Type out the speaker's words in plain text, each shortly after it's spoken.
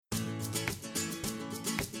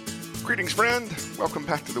Greetings, friend. Welcome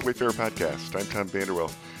back to the Wayfarer Podcast. I'm Tom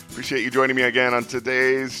Vanderwell. Appreciate you joining me again on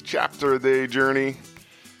today's chapter of the journey.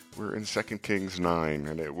 We're in 2 Kings 9,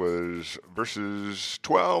 and it was verses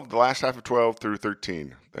 12, the last half of 12 through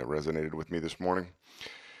 13 that resonated with me this morning.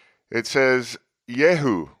 It says,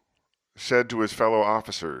 Jehu said to his fellow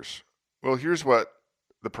officers, "Well, here's what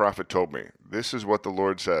the prophet told me. This is what the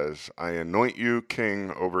Lord says. I anoint you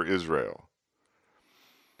king over Israel."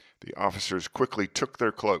 The officers quickly took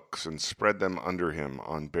their cloaks and spread them under him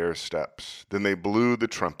on bare steps. Then they blew the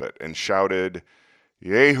trumpet and shouted,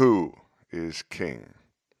 "Jehu is king."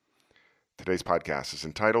 Today's podcast is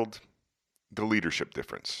entitled, The Leadership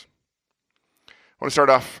Difference. I want to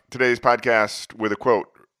start off today's podcast with a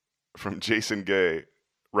quote from Jason Gay,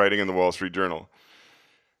 writing in the Wall Street Journal.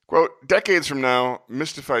 Quote, "Decades from now,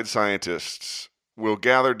 mystified scientists will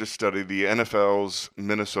gather to study the NFL's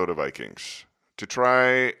Minnesota Vikings to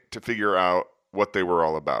try to figure out what they were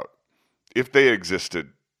all about, if they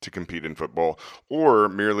existed to compete in football, or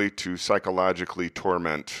merely to psychologically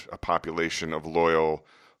torment a population of loyal,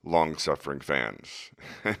 long-suffering fans."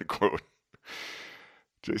 End quote.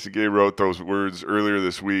 Jason Gay wrote those words earlier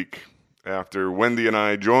this week after Wendy and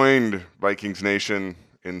I joined Vikings Nation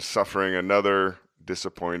in suffering another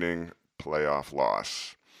disappointing playoff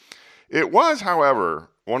loss. It was, however,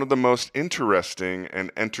 one of the most interesting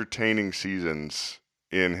and entertaining seasons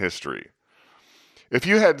in history. If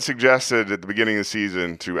you had suggested at the beginning of the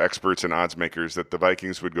season to experts and odds makers that the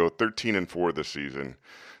Vikings would go 13-4 this season,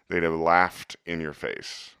 they'd have laughed in your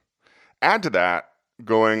face. Add to that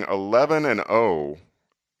going 11-0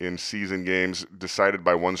 in season games decided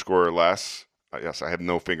by one score or less. Yes, I have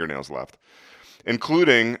no fingernails left,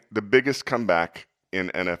 including the biggest comeback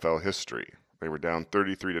in NFL history. They were down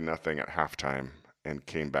 33-0 at halftime and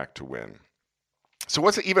came back to win. So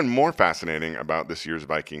what's even more fascinating about this year's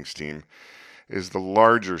Vikings team is the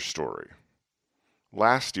larger story.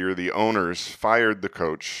 Last year, the owners fired the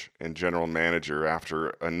coach and general manager after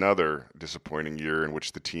another disappointing year in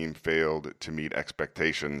which the team failed to meet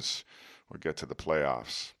expectations or get to the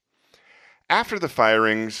playoffs. After the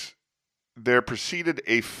firings, there proceeded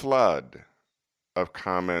a flood of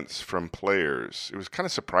comments from players. It was kind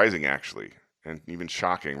of surprising, actually, and even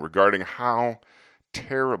shocking, regarding how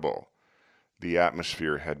terrible the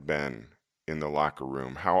atmosphere had been in the locker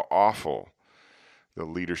room, how awful the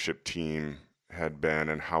leadership team had been,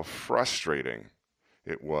 and how frustrating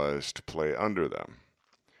it was to play under them.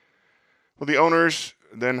 Well, the owners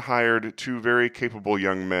then hired two very capable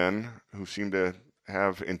young men who seemed to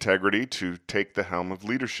have integrity to take the helm of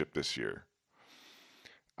leadership this year.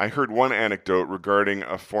 I heard one anecdote regarding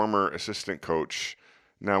a former assistant coach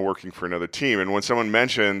now working for another team. And when someone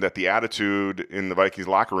mentioned that the attitude in the Vikings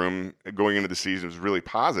locker room going into the season was really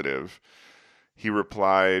positive, he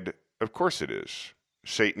replied, "Of course it is.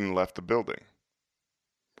 Satan left the building."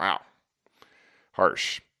 Wow.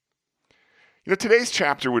 Harsh. You know, today's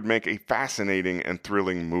chapter would make a fascinating and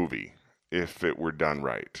thrilling movie if it were done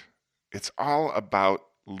right. It's all about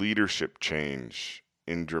leadership change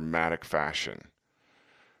in dramatic fashion.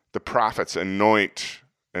 The prophets anoint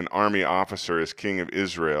an army officer as king of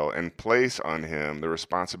Israel and place on him the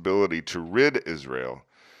responsibility to rid Israel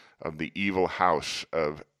of the evil house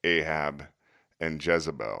of Ahab and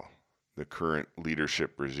Jezebel, the current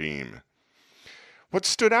leadership regime. What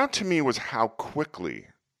stood out to me was how quickly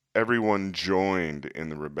everyone joined in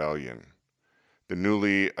the rebellion. The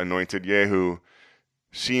newly anointed Jehu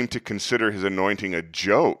seemed to consider his anointing a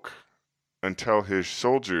joke until his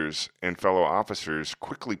soldiers and fellow officers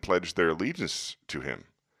quickly pledged their allegiance to him.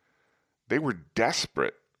 They were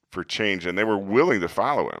desperate for change, and they were willing to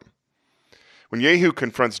follow him. When Jehu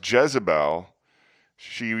confronts Jezebel,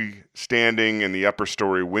 she standing in the upper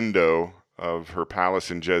story window of her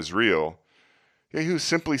palace in Jezreel, Jehu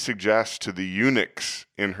simply suggests to the eunuchs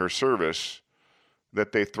in her service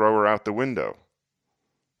that they throw her out the window.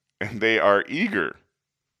 And they are eager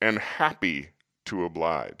and happy to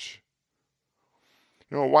oblige.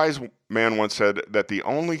 You know, a wise man once said that the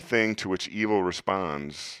only thing to which evil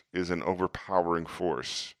responds is an overpowering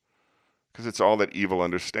force, because it's all that evil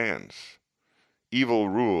understands. Evil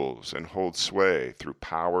rules and holds sway through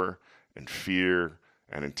power and fear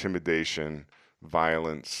and intimidation,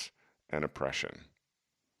 violence and oppression.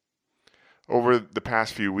 Over the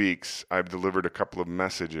past few weeks, I've delivered a couple of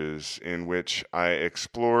messages in which I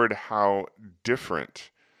explored how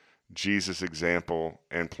different Jesus' example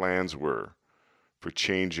and plans were for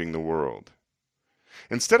changing the world.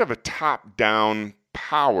 Instead of a top-down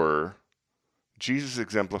power, Jesus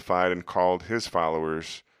exemplified and called his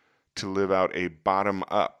followers to live out a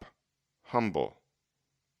bottom-up, humble,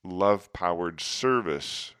 love-powered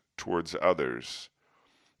service towards others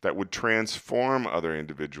that would transform other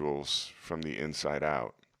individuals from the inside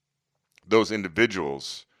out. Those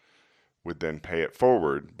individuals would then pay it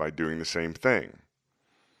forward by doing the same thing.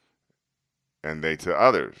 And they to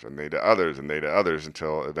others, and they to others, and they to others,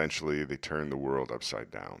 until eventually they turn the world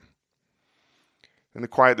upside down. In the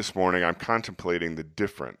quiet this morning, I'm contemplating the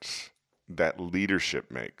difference that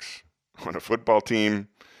leadership makes on a football team,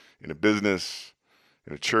 in a business,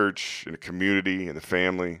 in a church, in a community, in a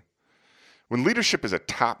family. When leadership is a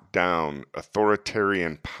top-down,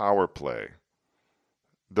 authoritarian power play,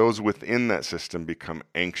 those within that system become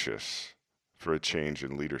anxious for a change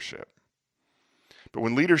in leadership. But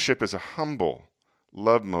when leadership is a humble,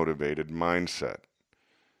 love-motivated mindset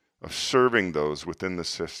of serving those within the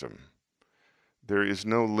system, there is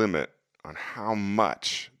no limit on how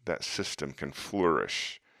much that system can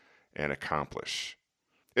flourish and accomplish.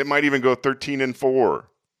 It might even go 13-4,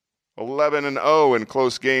 11-0 in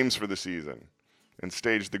close games for the season, and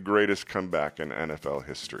stage the greatest comeback in NFL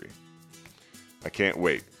history. I can't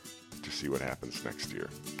wait to see what happens next year.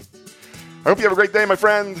 I hope you have a great day, my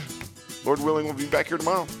friend. Lord willing, we'll be back here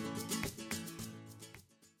tomorrow.